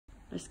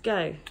Let's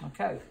go.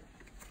 Okay.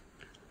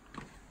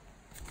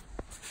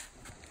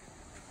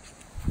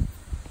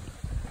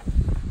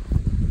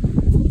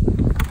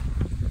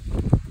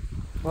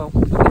 Well,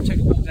 we're going to take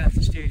a walk down to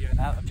the studio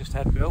now that I've just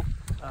had built.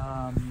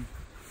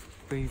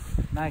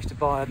 We've managed to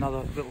buy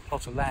another little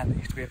plot of land that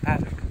used to be a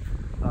paddock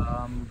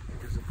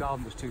because the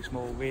garden was too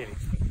small really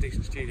to put a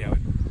decent studio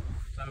in.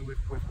 So we've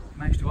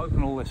managed to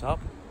open all this up,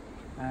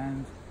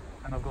 and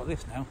I've got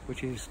this now,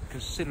 which is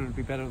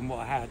considerably better than what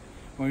I had.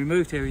 When we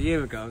moved here a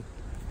year ago,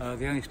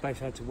 the only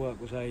space I had to work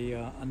was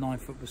a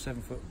 9-foot by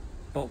 7-foot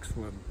box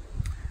room,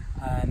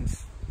 and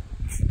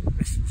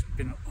it's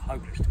been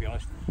hopeless, to be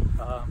honest.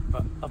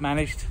 But I've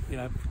managed, you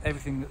know,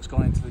 everything that's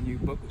gone into the new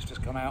book that's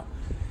just come out,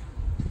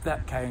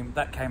 that came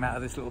out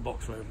of this little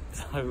box room.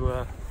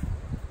 So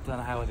don't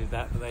know how I did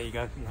that, but there you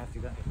go. You have to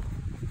do that.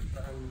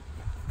 So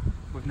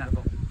we've now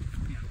got,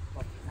 you know,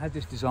 I've had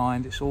this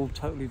designed. It's all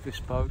totally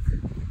bespoke.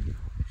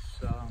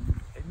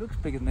 It looks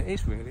bigger than it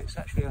is really. It's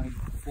actually only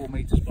 4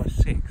 meters by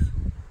 6.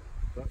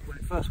 But when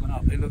it first went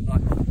up, it looked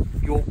like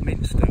York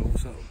mint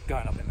stills sort of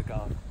going up in the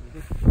garden.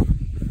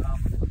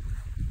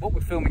 What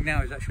we're filming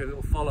now is actually a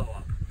little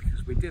follow-up,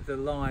 because we did the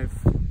live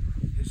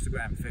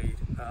Instagram feed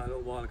a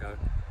little while ago,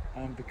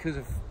 and because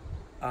of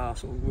our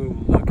sort of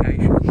rural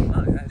location,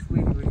 it's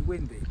really, really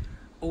windy,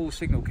 all the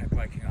signal kept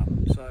breaking up.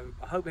 So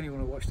I hope anyone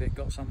who watched it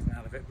got something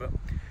out of it, but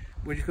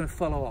we're just going to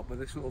follow up with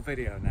this little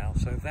video now,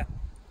 so that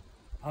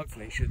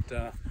hopefully should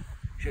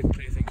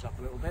clear things up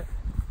a little bit.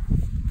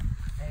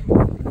 And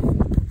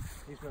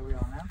here's where we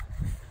are now.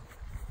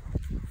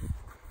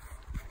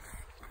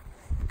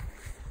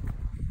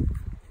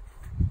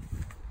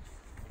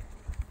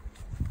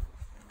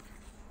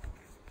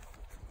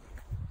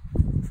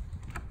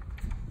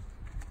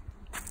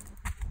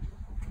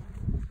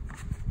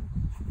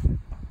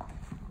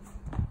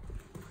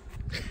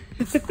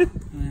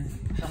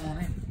 Come on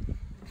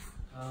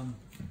in.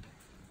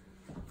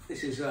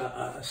 This is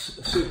a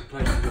super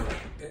place to work.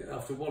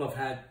 After what I've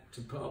had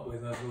to put up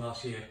with over the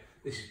last year,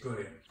 this is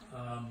brilliant.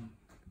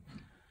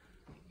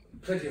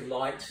 Plenty of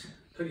light,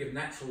 plenty of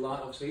natural light.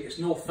 Obviously, it's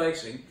north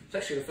facing. It's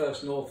actually the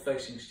first north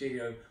facing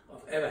studio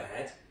I've ever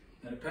had,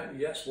 and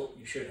apparently that's what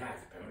you should have.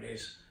 Apparently,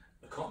 is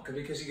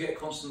because you get a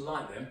constant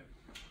light then.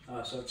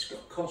 So it's got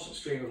a constant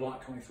stream of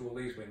light coming through all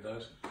these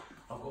windows.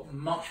 I've got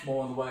much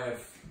more in the way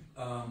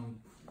of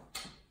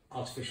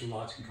artificial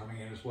lighting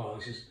coming in as well.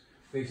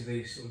 These are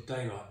these sort of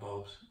daylight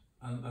bulbs,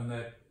 and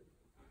they're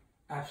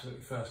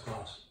absolutely first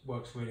class.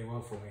 Works really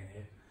well for me in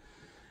here,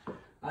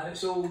 and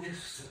it's all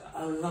just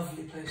a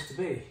lovely place to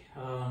be.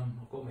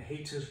 I've got my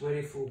heaters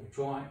ready for my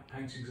drying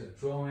paintings that are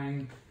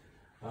drying.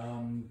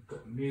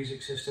 Got the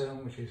music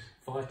system, which is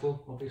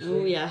vital, obviously.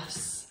 Oh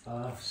yes.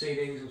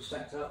 CDs all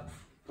stacked up,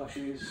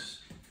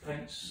 brushes,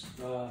 paints.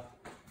 Little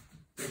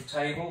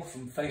table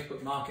from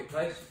Facebook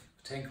Marketplace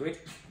for 10 quid.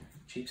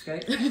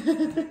 Cheapskate.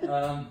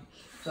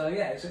 So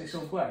yeah, it's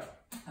all great.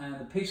 And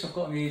the piece I've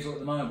got on the easel at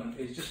the moment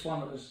is just one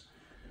that was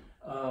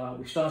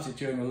we started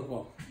during it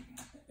was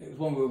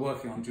one we were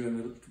working on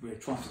we were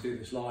trying to do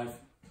this live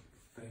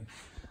thing,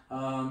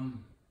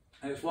 and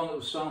it's one that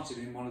was started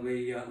in one of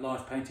the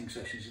live painting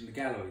sessions in the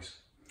galleries.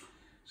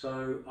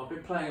 So I've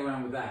been playing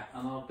around with that,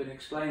 and I've been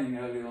explaining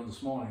earlier on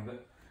this morning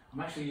that I'm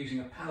actually using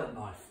a palette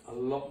knife a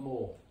lot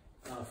more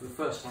for the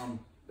first time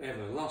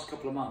ever. The last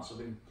couple of months I've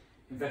been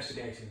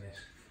investigating this,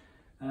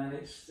 and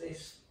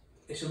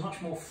it's a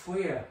much more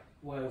freer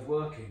way of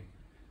working.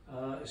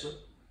 It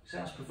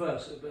sounds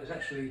perverse, but it's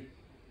actually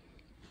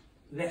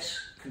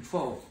less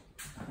control,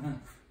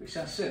 which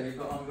sounds silly,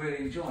 but I'm really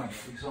enjoying it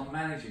because I'm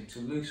managing to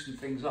loosen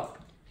things up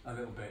a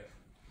little bit.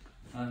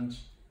 And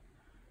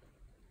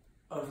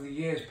over the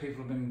years, people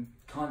have been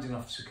kind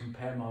enough to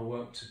compare my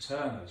work to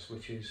Turner's,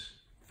 which is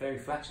very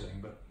flattering,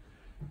 but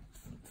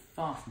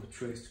far from the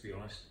truth, to be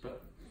honest.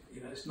 But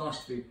you know, it's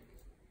nice to be,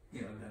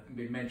 you know,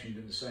 be mentioned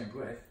in the same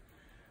breath.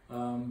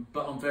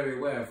 But I'm very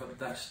aware of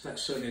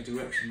that's certainly a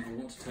direction I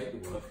want to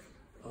take the work.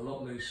 A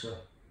lot looser,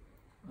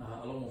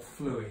 a lot more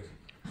fluid,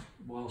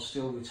 while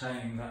still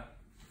retaining that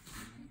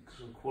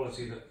sort of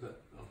quality that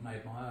I've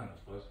made my own, I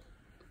suppose.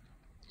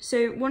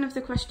 So one of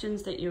the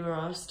questions that you were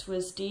asked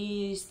was, do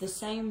you use the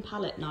same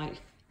palette knife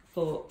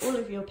for all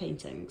of your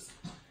paintings?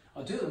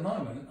 I do at the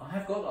moment. I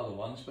have got other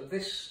ones, but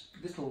this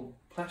little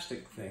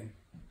plastic thing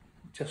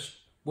just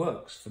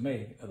works for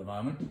me at the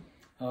moment.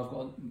 I've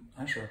got,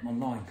 actually I'm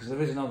online, because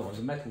there is another one, there's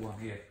a metal one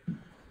here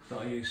that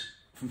I use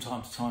from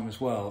time to time as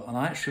well, and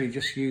I actually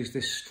just use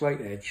this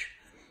straight edge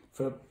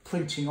for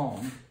printing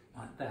on,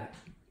 like that,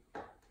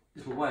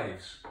 little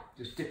waves.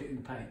 Just dip it in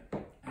the paint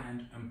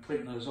and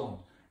print those on,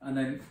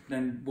 and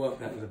then work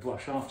that with a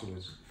brush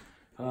afterwards.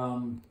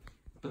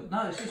 But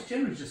no, it's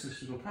generally just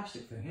this little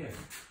plastic thing here,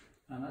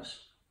 and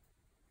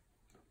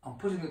I'm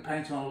putting the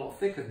paint on a lot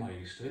thicker than I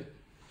used to,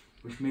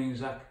 which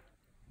means that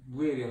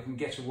really I can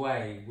get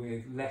away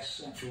with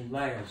less actual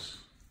layers,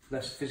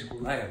 less physical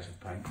layers of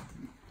paint.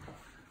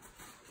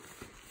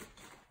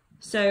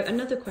 So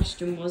another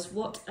question was,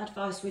 what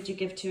advice would you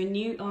give to a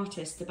new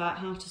artist about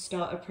how to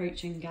start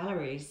approaching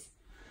galleries?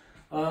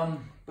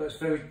 But it's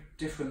very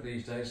different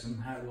these days than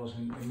how it was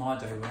in my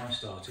day when I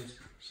started.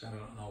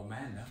 Sounding like an old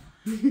man now.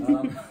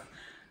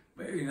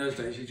 But in those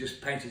days, you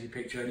just painted your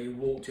picture and you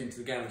walked into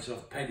the gallery and said,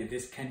 I've painted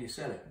this, can you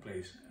sell it,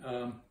 please?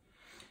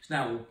 It's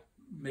now all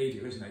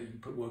media, isn't it? You can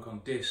put work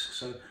on disc.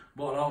 So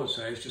what I would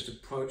say is just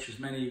approach as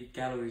many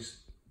galleries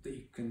that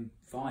you can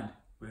find,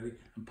 really,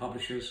 and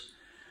publishers.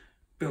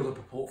 Build up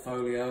a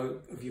portfolio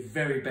of your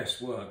very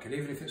best work, and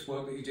even if it's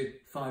work that you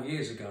did 5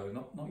 years ago,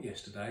 not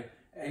yesterday,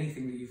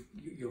 anything that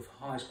your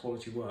highest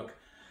quality work,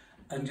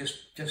 and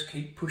just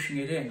keep pushing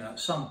it in. At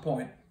some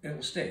point, it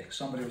will stick.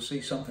 Somebody will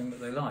see something that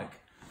they like.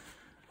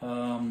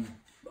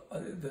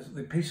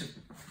 The piece of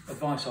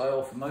advice I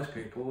offer most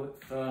people,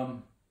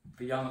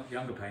 for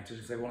younger painters,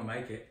 if they want to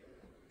make it,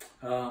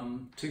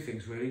 two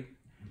things really: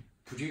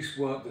 produce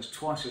work that's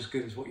twice as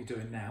good as what you're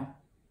doing now,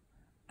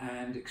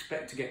 and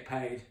expect to get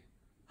paid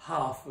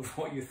half of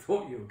what you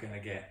thought you were going to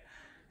get,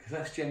 because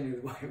that's generally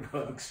the way it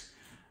works.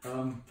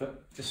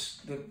 But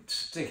just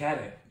stick at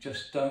it.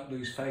 Just don't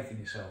lose faith in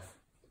yourself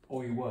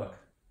or your work.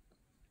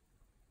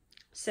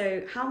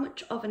 So how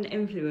much of an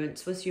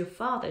influence was your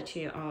father to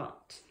your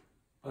art?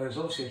 Well, there's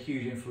obviously a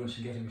huge influence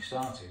in getting me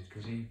started,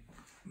 because he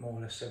more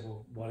or less said,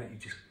 well, why don't you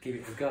just give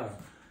it a go?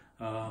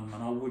 And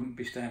I wouldn't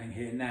be standing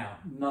here now.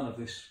 None of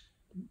this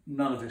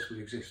would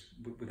exist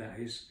without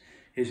his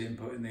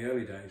input in the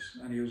early days.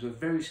 And he was a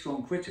very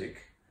strong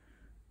critic.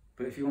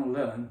 But if you want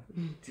to learn,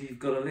 you've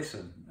got to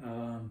listen.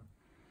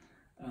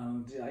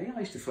 Yeah, I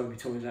used to throw my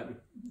toys out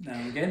now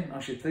and again, I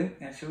should think,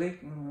 actually.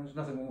 There's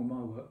nothing wrong with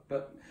my work.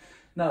 But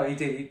no, he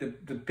did.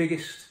 The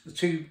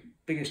two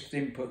biggest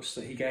inputs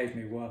that he gave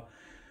me were,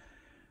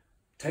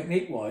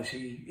 technique-wise,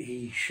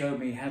 he showed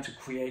me how to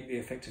create the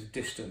effect of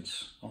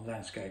distance on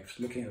landscapes,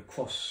 looking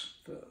across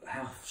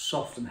how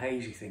soft and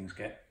hazy things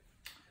get.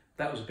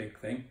 That was a big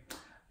thing.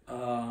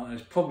 And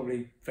it's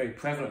probably very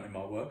prevalent in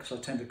my work, because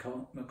I tend to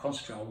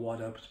concentrate on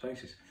wide open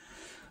spaces.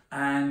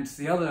 And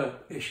the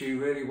other issue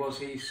really was,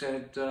 he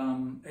said,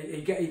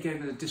 he gave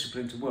me the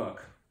discipline to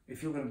work.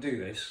 If you're going to do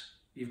this,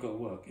 you've got to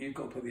work. You've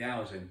got to put the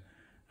hours in.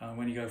 And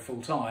when you go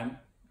full time,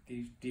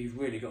 you've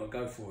really got to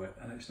go for it.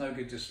 And it's no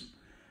good just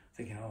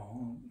thinking,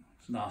 oh,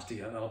 it's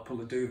nasty, I'll pull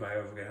the duvet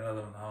over again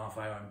another half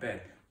hour in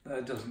bed.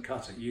 That doesn't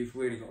cut it. You've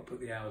really got to put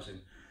the hours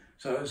in.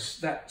 So it's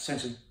that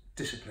sense of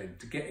discipline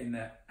to get in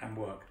there and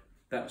work.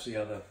 That was the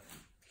other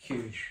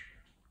huge,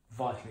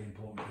 vitally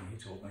important thing he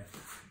taught me.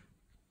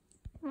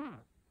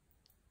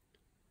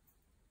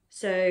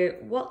 So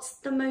what's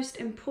the most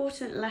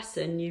important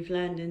lesson you've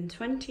learned in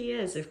 20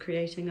 years of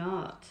creating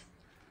art?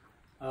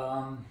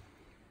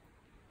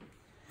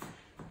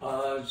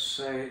 I'd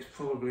say it's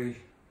probably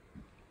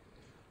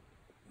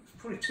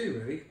two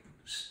really.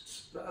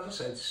 As I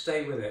said,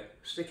 stay with it,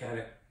 stick at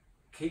it,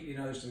 keep your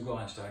nose to the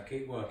grindstone,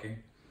 keep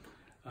working,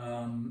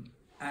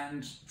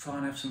 and try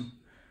and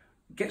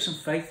get some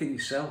faith in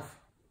yourself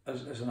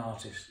as an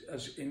artist.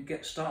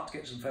 Start to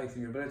get some faith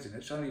in your ability. And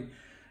it's only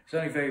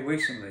very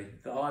recently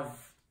that I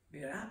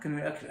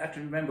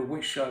can remember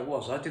which show it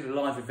was. I did a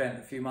live event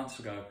a few months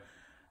ago,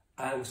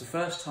 and it was the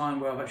first time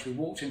where I've actually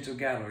walked into a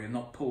gallery and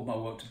not pulled my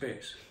work to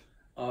bits.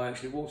 I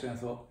actually walked in and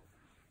thought,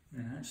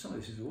 some of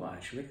this is all right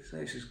actually, so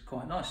this is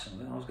quite nice. Some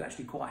of it. I was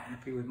actually quite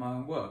happy with my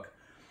own work.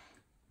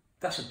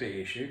 That's a big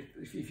issue.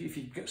 If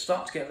you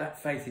start to get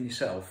that faith in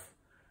yourself,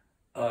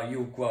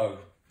 you'll grow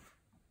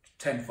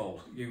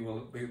tenfold. You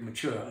will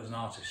mature as an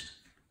artist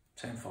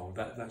tenfold.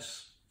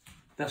 That's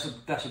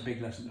a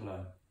big lesson to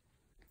learn.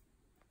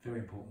 Very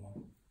important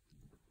one.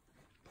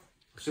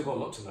 I've still got a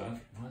lot to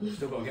learn. Right?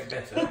 Still got to get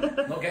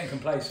better. Not getting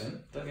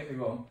complacent. Don't get me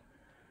wrong.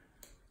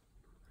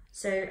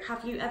 So,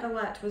 have you ever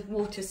worked with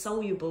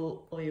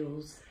water-soluble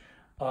oils?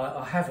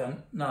 I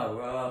haven't.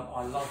 No.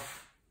 I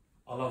love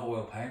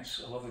oil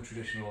paints. I love the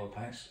traditional oil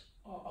paints.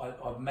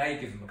 I may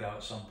give them a go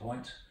at some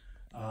point,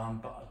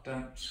 but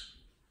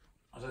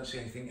I don't see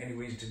any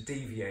reason to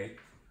deviate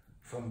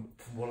from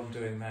what I'm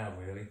doing now.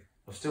 Really,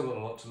 I've still got a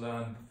lot to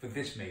learn with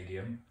this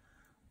medium.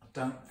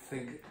 I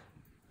think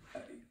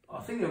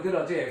they're a good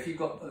idea if you've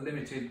got a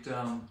limited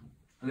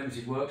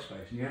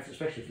workspace, and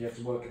especially if you have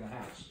to work in the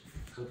house.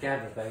 So I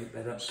gather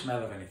they don't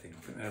smell of anything.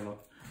 I think they're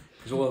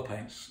because oil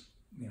paints,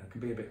 can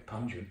be a bit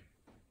pungent.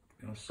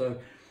 So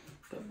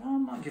but I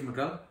might give them a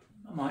go.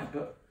 I might,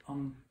 but I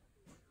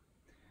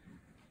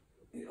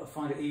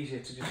find it easier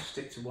to just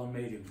stick to one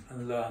medium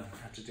and learn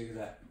how to do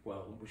that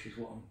well, which is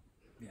what I'm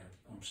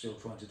still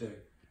trying to do.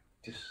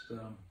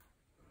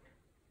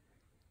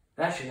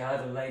 Actually, I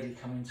had a lady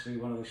come into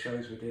one of the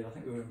shows we did. I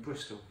think we were in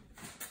Bristol,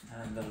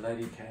 and the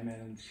lady came in,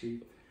 and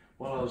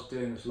while I was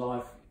doing this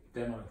live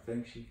demo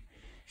thing,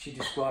 she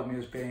described me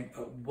as being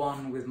at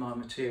one with my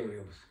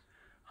materials.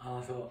 And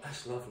I thought,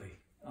 that's lovely.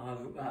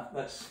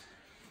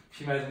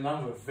 She made a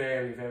number of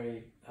very,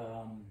 very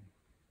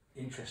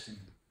interesting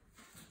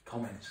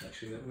comments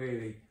actually that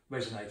really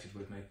resonated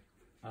with me.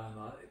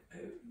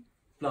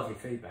 Lovely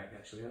feedback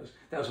actually.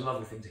 That was a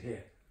lovely thing to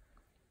hear.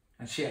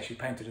 And she actually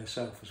painted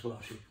herself as well.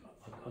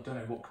 I don't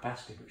know what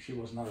capacity, but she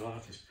was another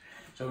artist.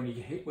 So when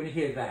you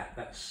hear that,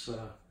 that was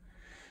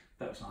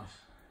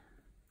nice.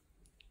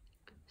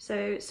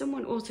 So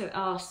someone also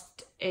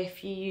asked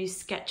if you use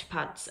sketch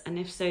pads, and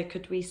if so,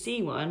 could we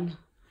see one?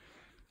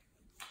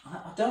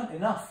 I don't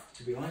enough,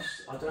 to be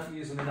honest. I don't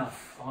use them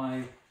enough.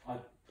 I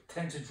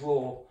tend to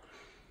draw,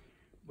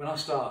 when I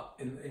start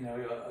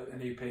a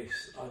new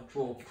piece, I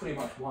draw pretty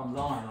much one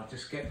line. I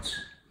just get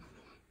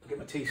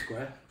my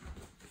T-square,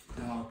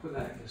 and I'll put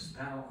that in this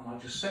panel, and I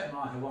just set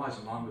my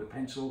horizon line with a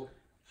pencil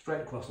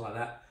straight across like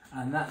that,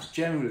 and that's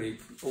generally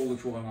all the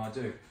drawing I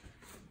do.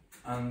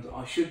 And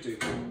I should do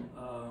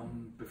more.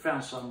 We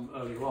found some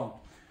earlier on,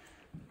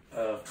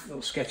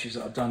 little sketches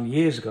that I've done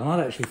years ago, and I'd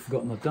actually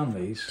forgotten I'd done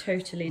these.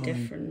 Totally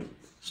different.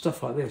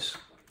 Stuff like this.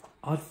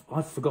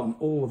 I've forgotten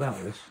all about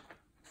this.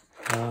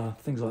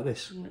 Things like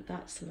this. Oh,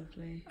 that's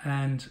lovely.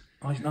 And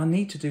I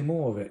need to do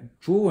more of it.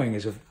 Drawing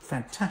is a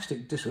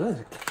fantastic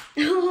discipline.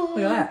 Look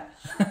at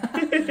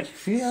that.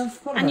 See, I've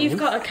forgotten and you've this.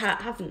 got a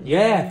cat, haven't you?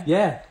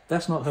 Yeah.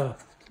 That's not her.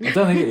 I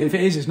don't think if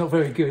it is, it's not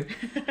very good.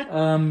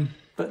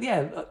 But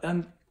yeah,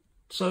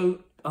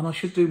 and I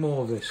should do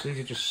more of this. These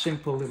are just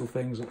simple little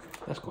things.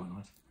 That's quite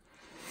nice.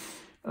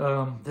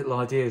 Little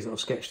ideas that I've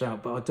sketched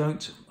out, but I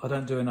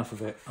don't do enough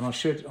of it, and I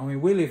should. I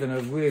mean, we live in a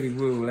really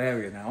rural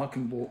area now. I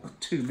can walk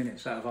 2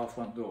 minutes out of our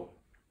front door,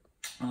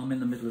 and I'm in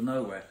the middle of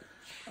nowhere,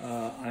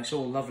 and it's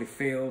all lovely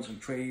fields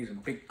and trees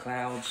and big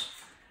clouds,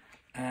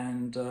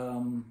 and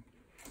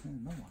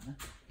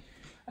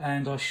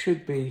and I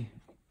should be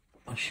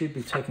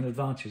taking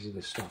advantage of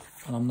this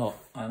stuff, and I'm not,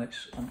 and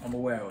I'm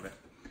aware of it.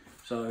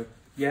 So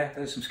yeah,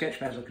 there's some sketch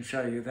pads I can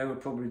show you. They were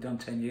probably done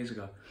 10 years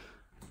ago,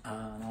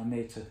 and I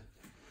need to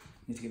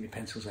get my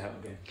pencils out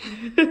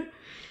again.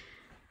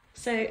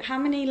 So how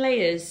many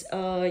layers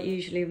are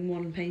usually in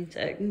one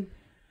painting?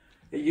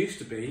 It used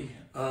to be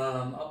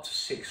up to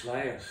 6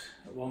 layers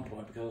at one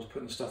point, because I was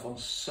putting the stuff on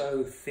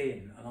so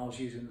thin, and I was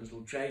using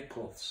little jade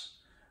cloths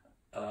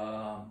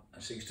and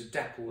things to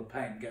dapple the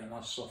paint and get a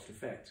nice soft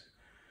effect.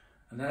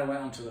 And then I went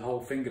on to the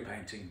whole finger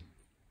painting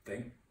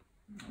thing,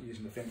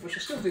 using the finger, which I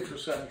still do to a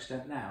certain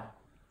extent now,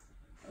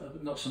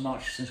 but not so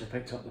much since I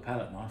picked up the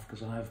palette knife,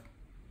 because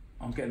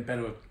I'm getting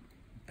better,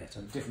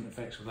 different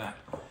effects with that.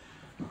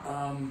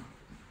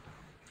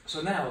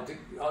 So now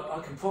I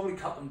can probably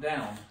cut them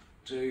down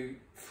to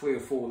 3 or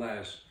 4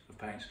 layers of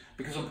paints,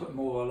 because I'm putting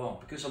more oil on,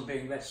 because I'm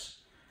being less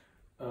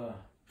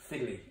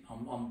fiddly.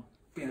 I'm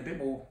being a bit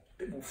more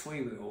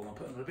free with it all. I'm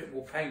putting a bit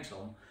more paint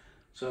on,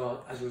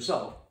 so as a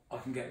result, I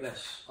can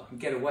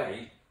get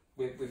away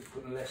with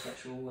putting less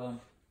actual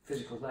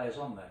physical layers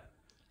on there.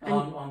 And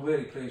I'm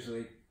really pleased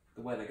with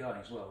the way they're going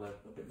as well. They're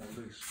a bit more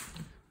loose.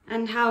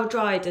 And how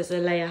dry does a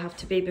layer have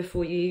to be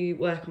before you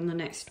work on the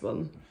next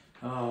one?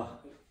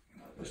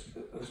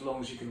 As long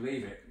as you can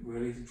leave it,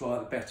 really, the drier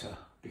the better.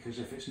 Because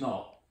if it's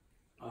not,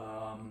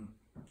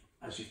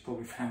 as you've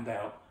probably found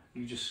out,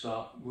 you just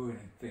start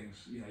ruining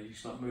things. You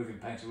start moving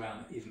paint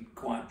around that isn't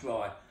quite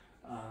dry.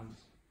 And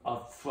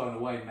I've thrown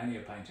away many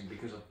a painting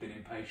because I've been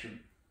impatient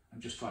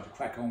and just tried to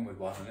crack on with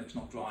one, and it's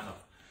not dry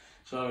enough.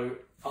 So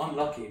I'm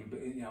lucky, but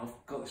I've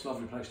got this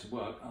lovely place to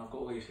work, and I've got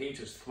all these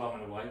heaters thrown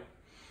away.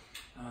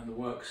 And the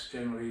work's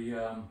generally,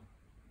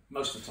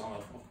 most of the time,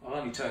 I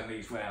only turn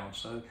these round,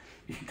 so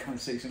you can kind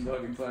of see some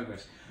work in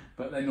progress.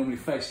 But they normally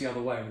face the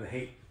other way with the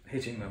heat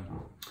hitting them.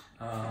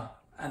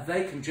 And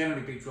they can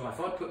generally be dry. If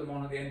I put them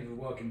on at the end of the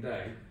working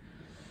day,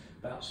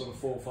 about sort of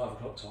 4 or 5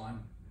 o'clock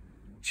time,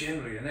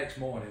 generally the next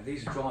morning,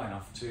 these are dry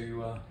enough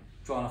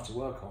to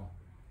work on.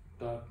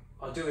 But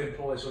I do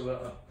employ sort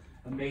of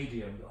a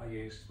medium that I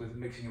use with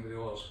mixing it with the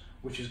oils,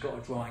 which has got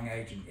a drying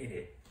agent in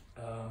it.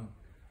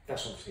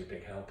 That's obviously a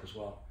big help as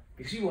well,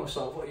 because you want to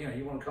start,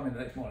 you want to come in the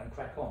next morning and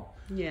crack on.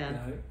 Yeah.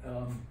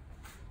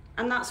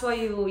 And that's why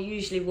you're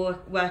usually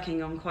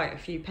working on quite a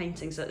few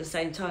paintings at the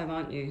same time,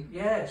 aren't you?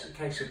 Yeah, it's a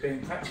case of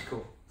being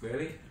practical,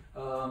 really.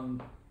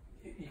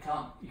 You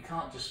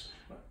can't just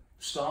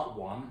start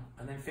one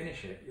and then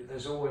finish it.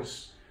 There's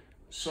always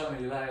so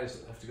many layers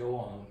that have to go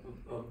on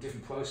of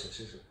different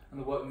processes, and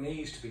the work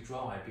needs to be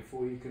dry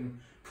before you can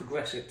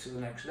progress it to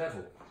the next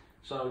level.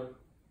 So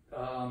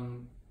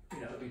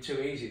it'd be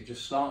too easy to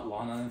just start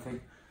one and then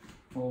think,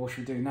 well, what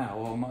should we do now?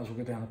 Well, I might as well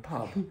go down the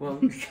pub. Well,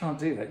 you can't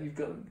do that. You've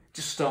got to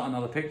just start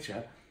another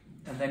picture,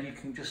 and then you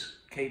can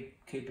just keep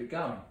it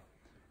going.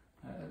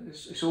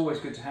 It's always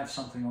good to have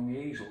something on the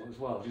easel as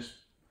well. Just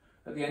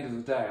at the end of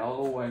the day, I'll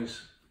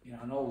always,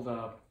 an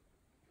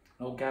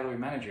old gallery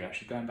manager,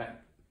 actually going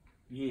back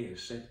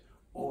years, said,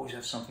 always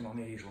have something on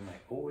the easel,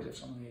 mate. Always have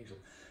something on the easel.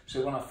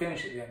 So when I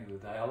finish at the end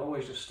of the day, I'll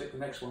always just stick the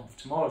next one for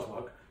tomorrow's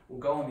work, will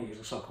go on the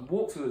easel, so I can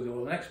walk through the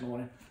door the next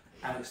morning,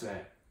 and it's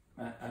there.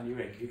 And you're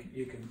in.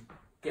 You can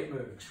get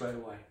moving straight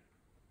away.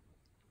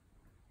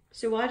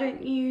 So why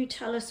don't you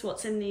tell us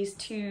what's in these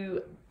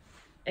 2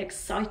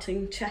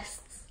 exciting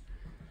chests?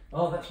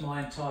 Oh, that's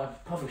my entire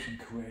publishing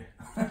career.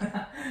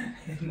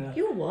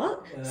 Your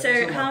what?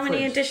 So how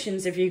many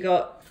editions have you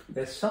got?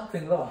 There's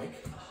something like,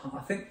 I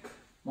think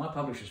my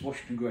publishers,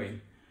 Washington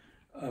Green,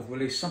 have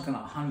released something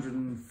like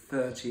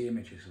 130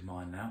 images of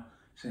mine now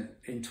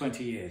in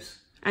 20 years.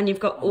 And you've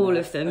got all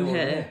of them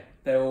here?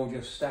 They're all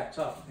just stacked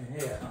up in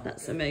here.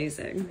 That's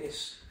amazing.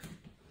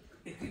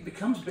 it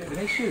becomes a bit of an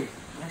issue.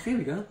 Here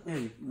we go.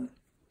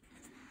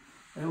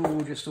 They're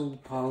all just all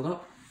piled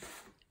up.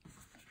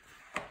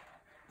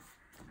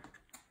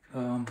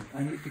 And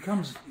it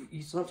becomes,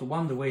 you start to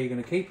wonder where you're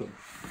going to keep them.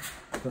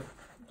 But,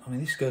 I mean,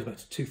 this goes back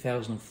to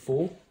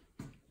 2004.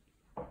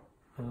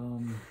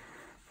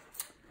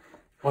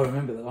 I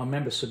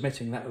remember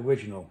submitting that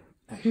original,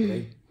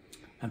 actually.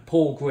 And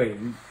Paul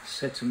Green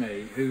said to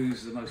me,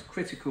 who's the most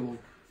critical,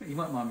 you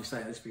might mind me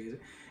saying this because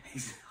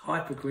he's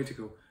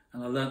hypercritical,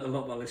 and I learnt a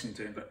lot by listening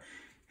to him, but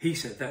he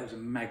said that was a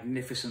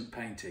magnificent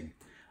painting.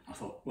 I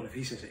thought, well, if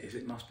he says it is,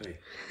 it must be.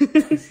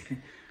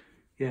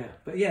 Yeah,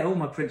 but yeah, all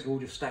my prints are all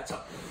just stacked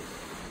up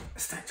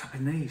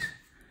in these.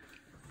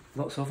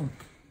 Lots of them.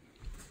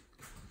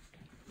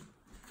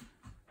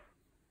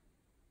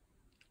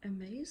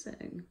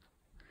 Amazing.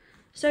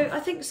 So I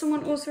think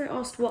someone also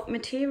asked what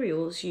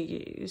materials you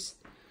use.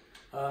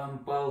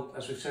 Well,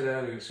 as we've said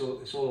earlier, it's all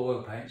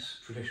oil paints,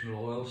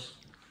 traditional oils.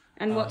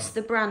 And what's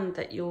the brand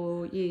that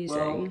you're using?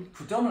 Well,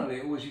 predominantly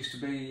it always used to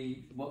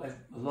be what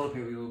a lot of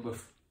people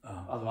with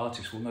other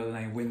artists will know the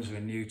name Winsor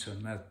and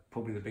Newton. They're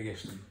probably the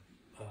biggest and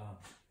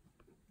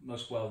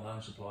most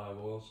well-known supplier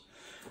of oils.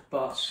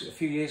 But a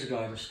few years ago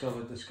I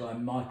discovered this guy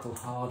Michael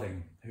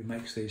Harding, who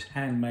makes these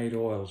handmade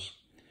oils.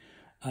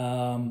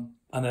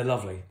 And they're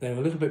lovely. They're a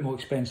little bit more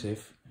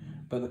expensive,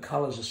 but the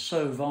colours are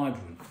so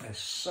vibrant, they're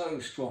so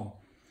strong,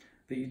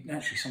 that you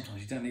actually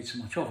sometimes you don't need so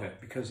much of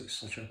it because it's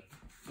such a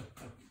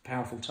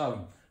powerful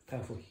tone,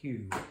 powerful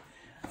hue.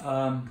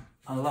 And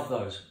I love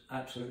those,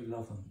 absolutely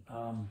love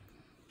them.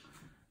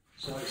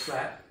 So it's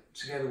that,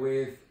 together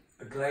with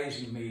a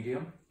glazing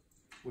medium,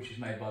 which is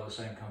made by the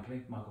same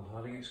company, Michael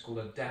Harding. It's called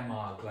a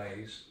Damar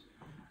glaze,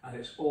 and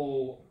it's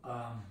all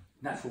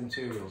natural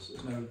materials.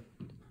 There's no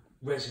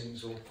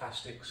resins or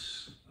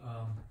plastics,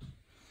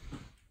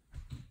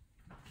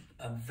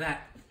 and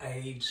that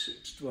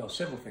aids, well,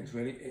 several things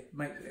really.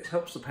 It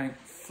helps the paint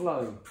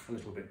flow a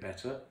little bit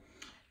better.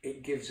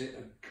 It gives it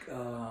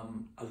a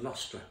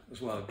lustre as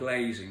well, a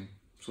glazing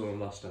sort of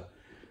lustre,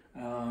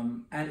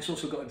 and it's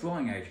also got a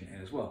drying agent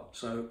in as well.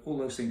 So all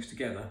those things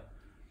together,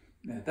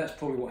 yeah, that's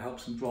probably what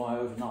helps them dry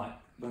overnight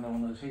when they're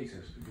on those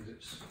heaters,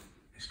 because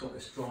it's got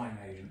this drying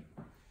agent.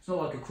 It's not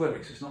like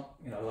acrylics. It's not,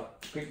 you know,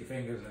 like prick your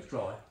fingers and it's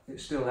dry.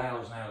 It's still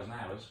hours and hours and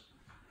hours.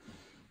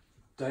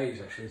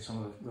 Days actually, some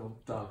of the real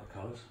darker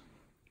colours.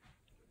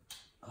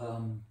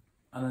 And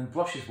then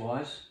brushes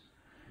wise,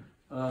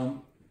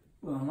 well,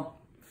 I'm not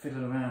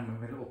fiddling around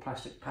with a little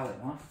plastic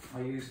palette knife.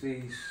 I use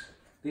these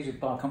are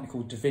by a company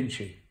called Da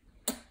Vinci,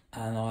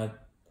 and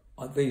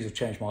these have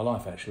changed my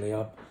life actually.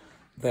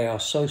 They are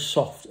so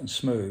soft and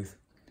smooth,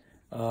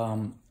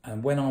 and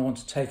when I want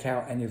to take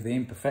out any of the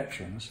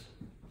imperfections,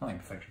 not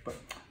imperfections, but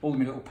all the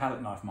little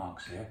palette knife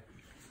marks here,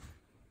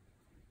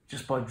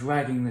 just by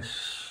dragging this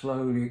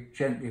slowly,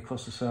 gently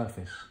across the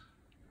surface,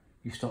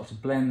 you start to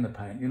blend the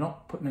paint. You're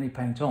not putting any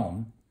paint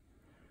on,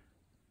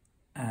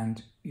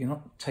 and you're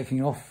not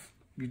taking off,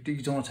 you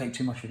don't want to take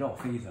too much of it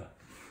off either.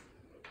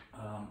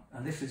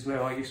 And this is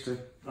where I used to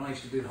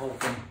do the whole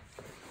thing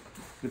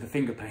with the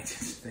finger painted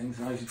things,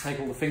 and I used to take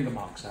all the finger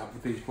marks out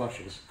with these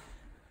brushes.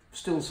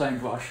 Still the same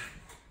brush,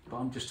 but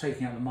I'm just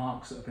taking out the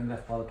marks that have been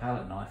left by the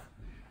palette knife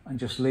and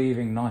just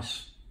leaving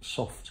nice,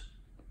 soft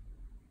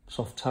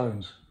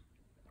tones.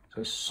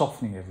 So it's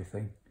softening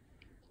everything,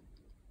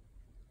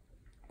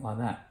 like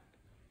that.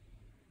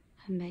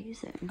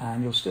 Amazing.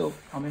 And you'll still,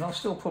 I mean, I'll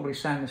still probably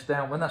sand this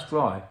down. When that's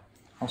dry,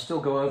 I'll still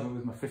go over it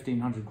with my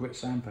 1500 grit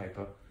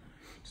sandpaper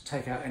to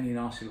take out any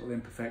nasty little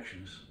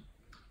imperfections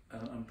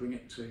and bring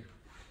it to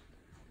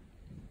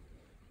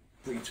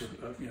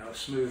you know, a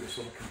smoother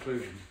sort of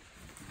conclusion.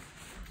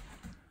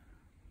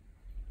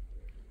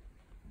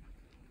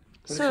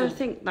 But so I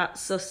think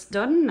that's us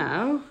done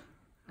now.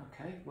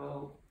 Okay,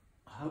 well,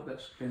 I hope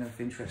that's been of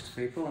interest to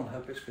people, and I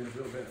hope it's been a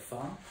little bit of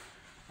fun.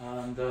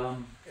 And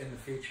in the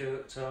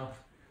future that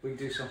we can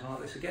do something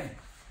like this again.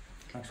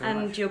 Thanks very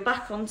much. And you're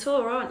back on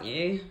tour, aren't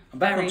you? I'm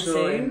back Very on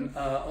tour soon. in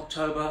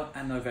October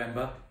and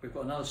November. We've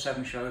got another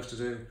 7 shows to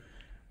do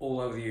all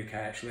over the UK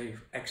actually.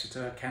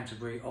 Exeter,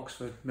 Canterbury,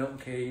 Oxford, Milton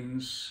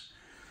Keynes,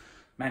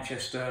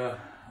 Manchester,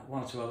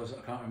 one or two others that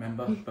I can't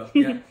remember. But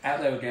yeah, out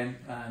there again,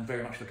 and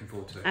very much looking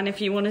forward to it. And if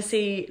you want to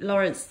see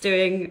Lawrence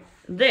doing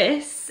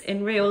this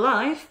in real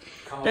life,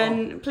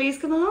 then please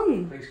come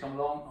along. Please come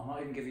along. I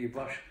might even give you a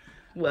brush.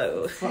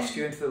 Whoa. Thrust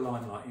you into the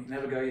limelight. You can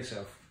never go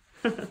yourself.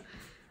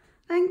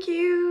 Thank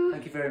you.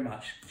 Thank you very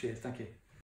much. Cheers. Thank you.